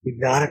 would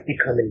not have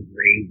become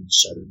ingrained in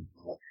Southern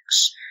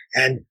politics.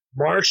 And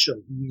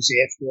Marshall, who is,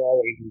 after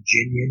all, a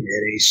Virginian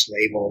and a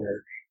slave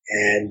owner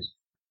and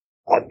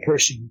a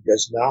person who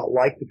does not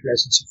like the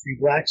presence of free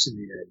blacks in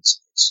the United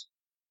States,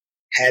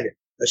 had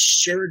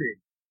asserted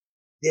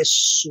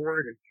this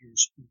sort of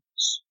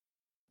jurisprudence.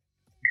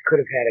 We could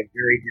have had a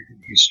very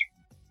different history.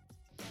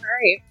 All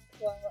right.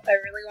 Well, I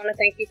really want to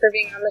thank you for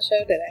being on the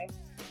show today.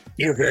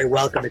 You're very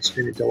welcome. It's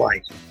been a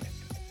delight.